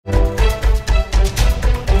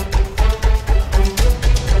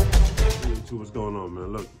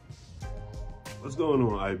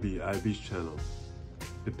going on IB's channel?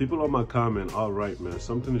 The people on my comment are right, man.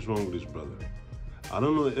 Something is wrong with this brother. I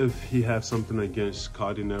don't know if he has something against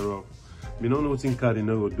Kao Denero. I don't know what's in Kao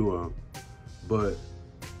Denero do, but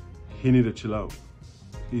he need to chill out.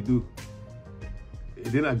 He do.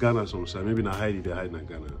 They not Ghana sometimes. Maybe not hide in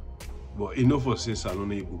Ghana. But enough for since I don't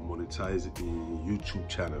know able to monetize the YouTube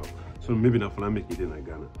channel. So maybe not for make it in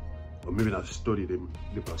Ghana. Or maybe not study them,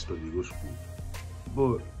 they can study, go school.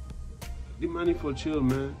 But the money for chill,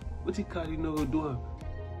 man. What he Kao Denero do?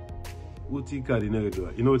 What he Kao Denero do?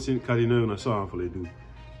 You know what Kao Denero na so for they do?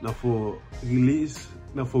 Now for release,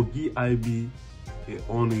 now for give IB a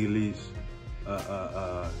unreleased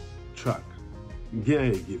track. Get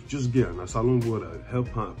a gift, just get a salon board, help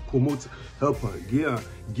her promote, help her get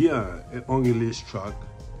an unreleased track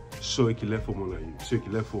so it can let for money you, so it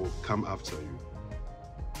can let for come after you.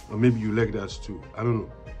 Or maybe you like that too. I don't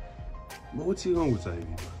know. But what's wrong with IB?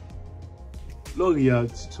 Lord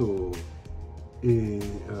react to a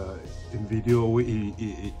video where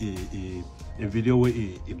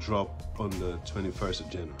he dropped on the 21st of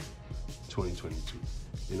January 2022.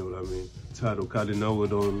 You know what I mean? Title Kao Denero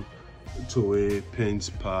done to a pins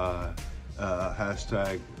per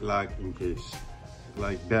hashtag like in case.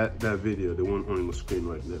 Like that video, the one on the screen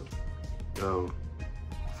right now. Now,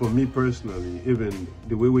 for me personally, even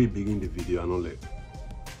the way we begin the video, I don't like.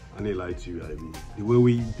 I ain't lie to you, IB. The way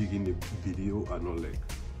we begin the video, I don't like.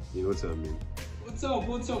 You know what I mean? What's up,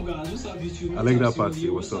 guys? What's up, YouTube? I like that part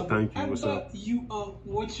too. What's up? Thank you. What's up? You are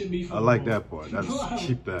watching me from I like that part. That's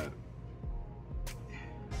keep that.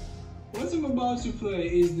 What I'm about to play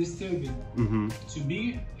is disturbing to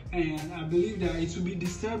me, and I believe that it will be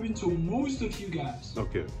disturbing to most of you guys.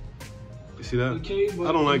 Okay. You see that? Okay, but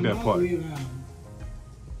I don't like that part.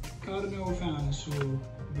 Kao Denero fans will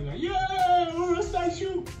be like, yeah, we'll respect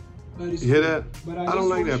you. You hear that? But I don't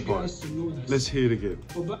like that part. Let's hear it again.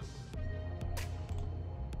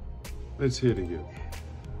 Let's hear it again.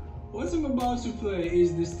 What I'm about to play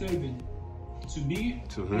is disturbing to me,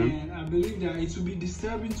 to him, and I believe that it will be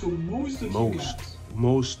disturbing to most of you guys.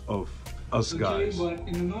 Most of us guys. But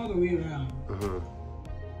in another way around,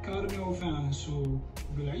 Kao Denero fans will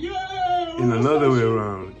be like, yeah. In another way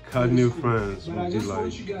around, Kao Denero fans will be like. But I just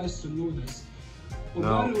want you guys to know this. But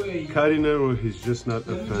now, by the way, Kao Denero is just not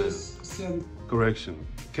a fan. Correction.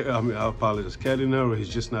 I mean, I apologize. Kao Denero is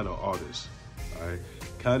just not an artist. All right.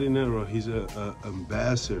 Kao Denero, he's an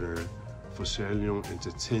ambassador for Sierra Leone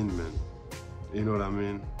entertainment. You know what I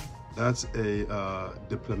mean? That's a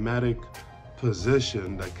diplomatic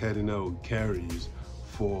position that Kao Denero carries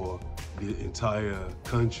for the entire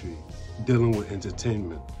country, dealing with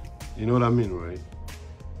entertainment. You know what I mean, right?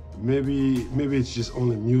 Maybe it's just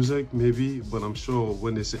only music, maybe, but I'm sure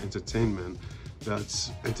when they say entertainment,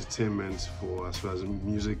 that's entertainment for as far as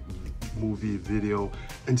music, movie, video,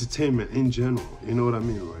 entertainment in general. You know what I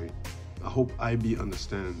mean, right? I hope IB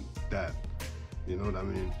understand that. You know what I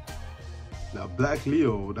mean? Now, Black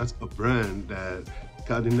Leo, that's a brand that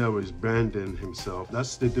Kao Denero is branding himself.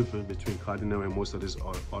 That's the difference between Kao Denero and most of these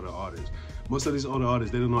other artists. Most of these other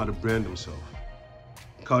artists, they don't know how to brand themselves.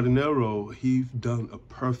 Kao Denero, he done a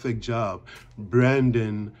perfect job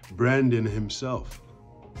branding himself.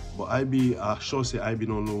 But IB, I sure say IB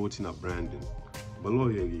don't know what's in a branding. But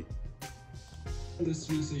Lord, this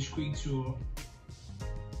message quick to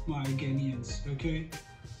my Ghanaians, okay?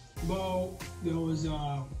 Well, there was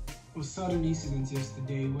a sudden incident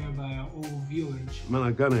yesterday whereby our whole village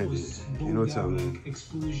was bombed, you know what I mean?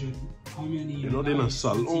 Explosion. How many? You know, they're not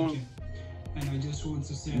salon. And I just want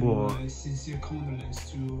to send my sincere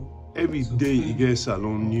condolence to. Every day you get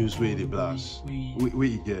salon news where they blast, where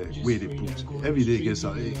you get, where they put. Every day you get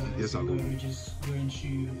salon. Just going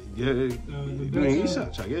to doing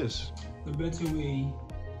research, I guess. The better way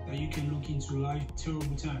that you can look into life,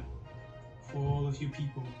 terrible time for all of you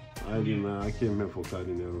people. I came here for Kao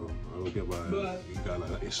Denero. I don't care about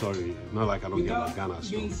Ghana. Sorry, not like I don't care about Ghana.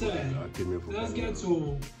 Being said, I came here for let's get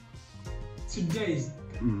to today's.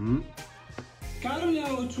 Kao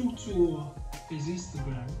Denero took to his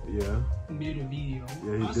Instagram. Yeah. Made a video.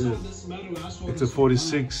 Yeah, he did. It's a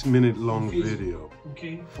 46-minute long video.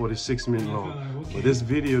 Okay. 46-minute long. Okay. But this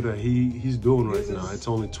video that he's doing right now, it's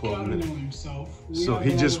only 12 minutes. Himself. So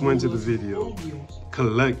he just went to the video,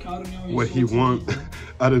 collect what he want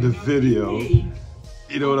out of the video.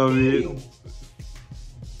 You know what I mean?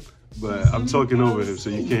 But I'm talking over him, so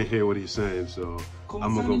you can't hear what he's saying. So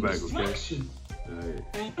I'm gonna go back, okay?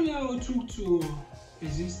 And Kao took to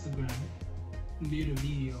his Instagram, made a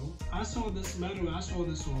video. I saw this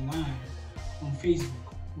online on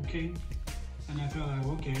Facebook, okay? And I felt like,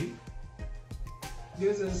 okay,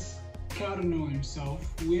 this is Kao Denero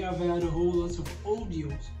himself. We have had a whole lot of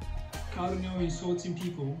audios. Kao Denero insulting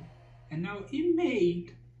people, and now he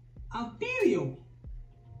made a video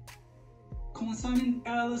concerning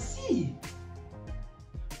LC,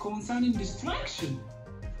 concerning distraction.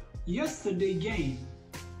 Yesterday game,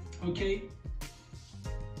 okay?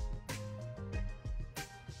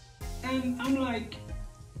 And I'm like,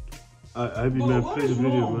 I be man, play the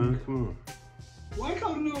video, man. Come on. Why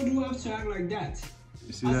Kao Denero do have to act like that?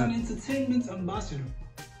 You see as that? An entertainment ambassador?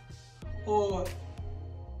 Or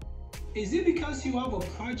is it because you have a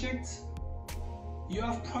project? You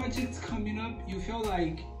have projects coming up, you feel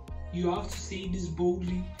like you have to say this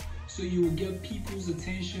boldly so you will get people's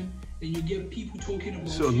attention and you get people talking about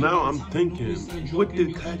so you. Now I'm thinking, what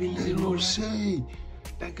did Kao Denero say?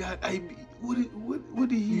 That guy, what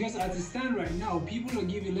did he? Because as it stands right now, people are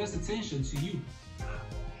giving less attention to you.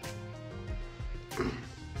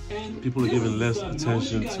 And people are giving less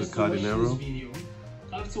attention to Kao Denero.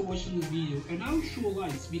 After watching this video, and I'll show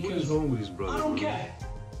lights because what is wrong with his brother? I don't care.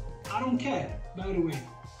 I don't care. By the way,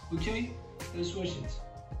 okay, let's watch it.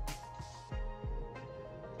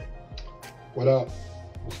 What up?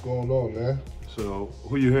 What's going on, man? So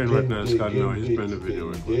who you hearing right now is Kao Denero. He's playing the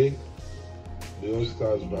video right now. Leon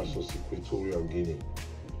Stars versus Equatorial Guinea.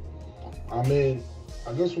 I mean,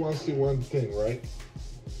 I just want to say one thing, right?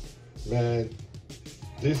 Man,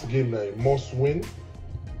 this game now must win,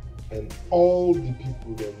 and all the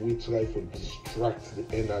people that we try to distract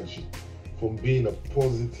the energy from being a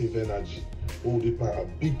positive energy, all the part a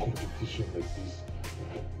big competition like this.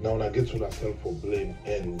 Now I get to myself for blame,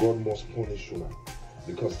 and God must punish you now.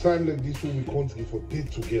 Because time like this when we can't give for day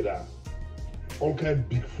together, all kind of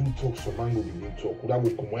big food talks from Mango begin talk. Uda go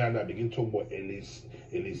Komoyana begin talk about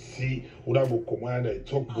LAC, Uda go Komoyana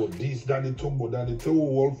talk about this, then they talk about that. They tell you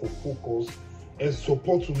all for focus and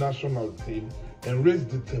support to national team and raise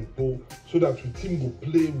the tempo so that the team will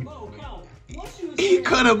play with. He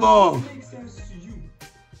cut him off. Makes sense to you.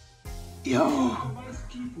 Yo.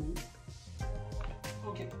 People.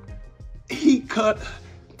 Okay. He cut.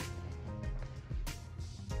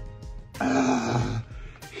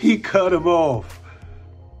 He cut him off.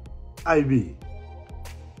 IB,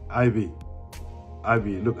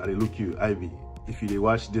 look, I look you, IB. If you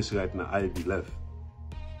watch this right now, IB left.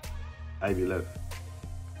 Let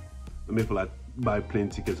me feel like buy plane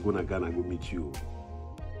tickets, go to Ghana, go meet you.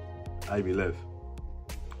 IB left.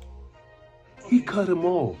 He cut him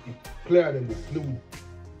off. Player them will play.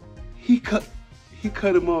 He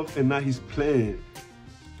cut him off, and now he's playing.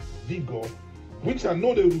 Vigor, which I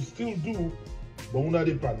know they will still do, but when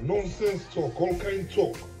they put nonsense talk, all kind of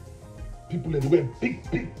talk, people that wear big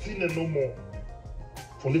thing and no more,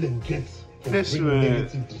 for let them get from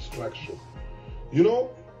negative distraction. You know,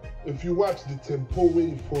 if you watch the tempo where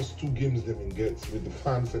the first two games them gets with the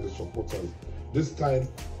fans and the supporters, this time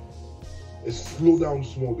it's slow down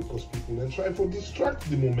small because people then try to distract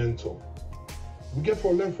the momentum. We get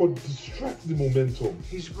for them for distract the momentum.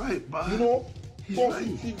 He's right, but you know, he's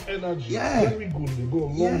positive right. energy, Yeah, very good. They go a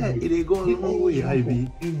long way. They go a long way, IB.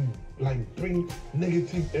 Like bring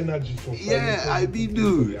negative energy to yeah, IB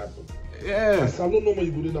do. Yeah. As I don't know when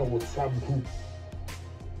you go in our WhatsApp group,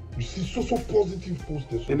 you see so positive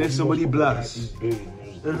posters. And then somebody blasts.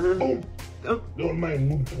 Boom. They don't mind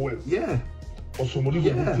mood poil. Yeah. Or somebody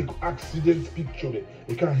will take accident picture.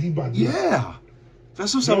 They can't hear back. Yeah.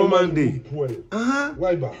 That's what some man did.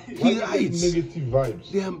 Why ba? He writes negative vibes.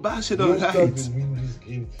 The ambassador writes. writes. They win this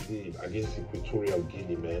game today against Equatorial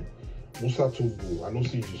Guinea, man. Musa Togo, I don't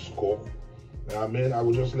see you score. Man, I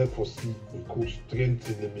will just let for see the coach strength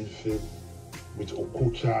in the midfield with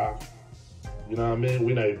Okocha. You know what I mean?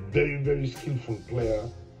 When a very skillful player.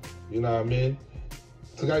 You know what I mean?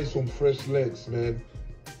 Try some fresh legs, man.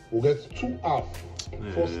 We'll get 2 half.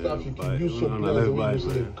 First half, you can use some players the way you say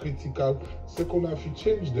them critical. Second half, you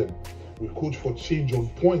change them. We coach for change on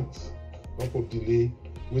points, not for delay.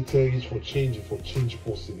 We tell you for change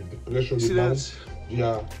possible. If the pressure demands,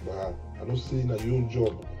 yeah, but I'm not saying that your own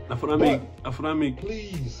job.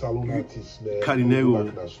 Please, salon artists, man. Kao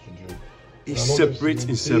Denero, he separates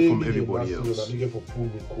himself from everybody else.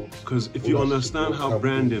 Because if you understand how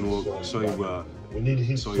branding works,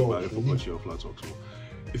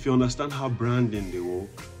 if you understand how branding they work,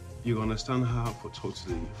 you understand how for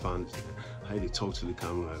totally fans, how they talk to the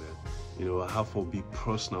camera, you know, how for be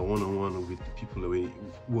personal one-on-one with the people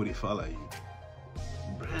who they follow you.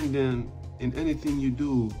 Branding in anything you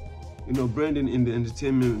do, you know, branding in the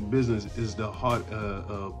entertainment business is the hard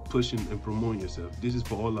pushing and promoting yourself. This is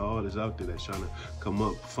for all the artists out there that's trying to come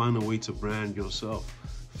up, find a way to brand yourself,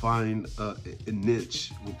 find a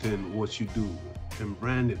niche within what you do and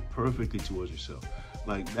brand it perfectly towards yourself.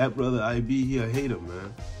 Like that brother IB, he a hater,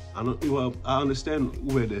 man. I understand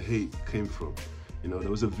where the hate came from. You know,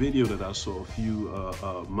 there was a video that I saw a few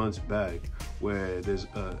months back where there's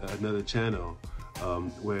another channel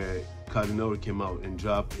where Kao Denero came out and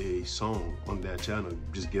dropped a song on that channel,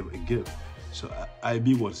 just give a gift. So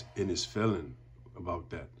IB was in his feeling about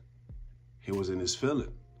that. He was in his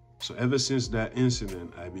feeling. So ever since that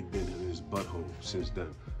incident, IB been in his butthole since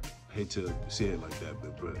then. I hate to say it like that,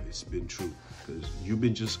 but bro, it's been true. Because you've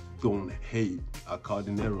been just going hate at Kao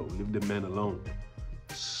Denero. Leave the man alone.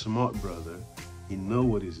 Smart brother. He know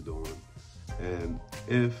what he's doing. And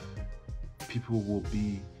if people would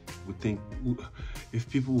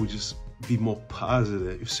just be more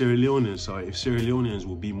positive, if Sierra Leoneans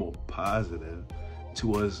will be more positive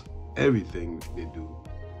towards everything they do,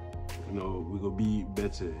 you know, we're gonna be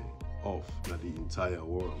better off than the entire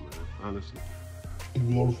world, man, honestly.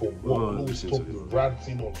 We all for work. No, stop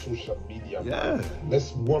ranting on social media. Yeah. Man.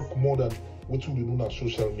 Let's work more than what we do on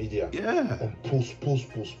social media. Yeah. And post.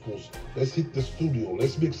 Let's hit the studio.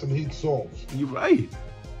 Let's make some hit songs. You're right.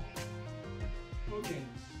 Okay.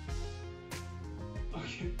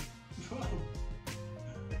 Bro.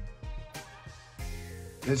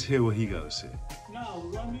 Let's hear what he gotta say. Now,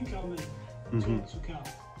 let me come in talk to Kao.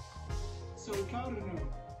 So, Kao Denero.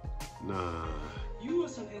 Nah. You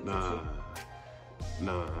was an entertainer.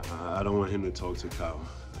 Nah, I don't want him to talk to Kao.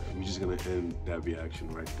 We're just gonna end that reaction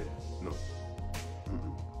right there. No.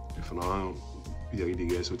 If not, you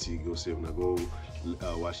guys what you go say when I go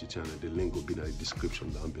watch the channel. The link will be in the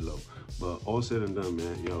description down below. But all said and done,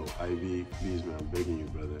 man, yo, Ivy, please, man, I'm begging you,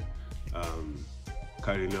 brother.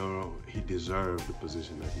 Kao Denero, he deserved the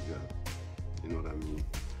position that he got. You know what I mean?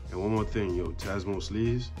 And one more thing, yo, Tasmo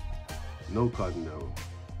sleeves, no Kao Denero.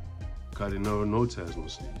 Kao Denero, no Tasmo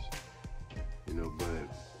sleeves. You know, but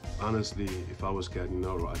honestly, if I was Kao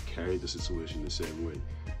Denero, I'd carry the situation the same way.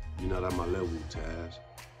 You're not at my level, Taz.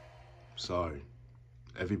 Sorry.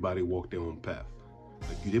 Everybody walk their own path.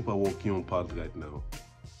 Like, you did walk your own path right now.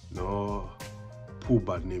 No, poor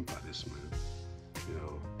bad name for this, man. You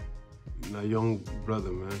know, you're not a young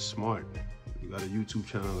brother, man, smart. You got a YouTube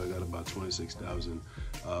channel that got about 26,000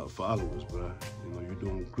 followers, bro. You know, you're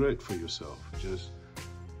doing great for yourself. Just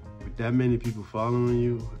with that many people following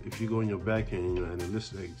you, if you go in your back end, you know,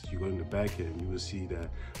 analytics, you go in the back end, you will see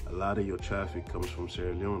that a lot of your traffic comes from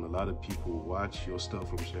Sierra Leone. A lot of people watch your stuff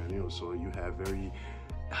from Sierra Leone, so you have very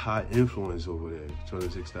high influence over there.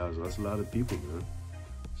 26,000, that's a lot of people, man.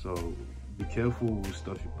 So be careful with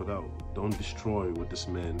stuff you put out. Don't destroy what this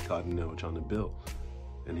man Kao Denero trying to build.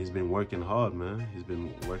 And he's been working hard, man. He's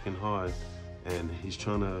been working hard, and he's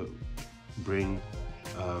trying to bring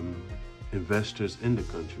investors in the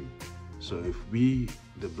country. So if we,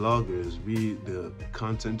 the bloggers, we, the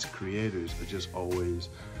content creators, are just always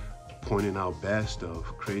pointing out bad stuff,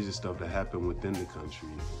 crazy stuff that happened within the country,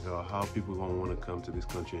 how people gonna want to come to this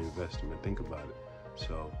country and invest in it? Think about it.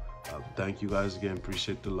 So thank you guys again.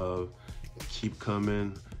 Appreciate the love. Keep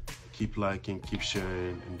coming, keep liking, keep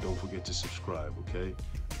sharing, and don't forget to subscribe, okay?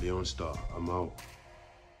 Leon Star, I'm out.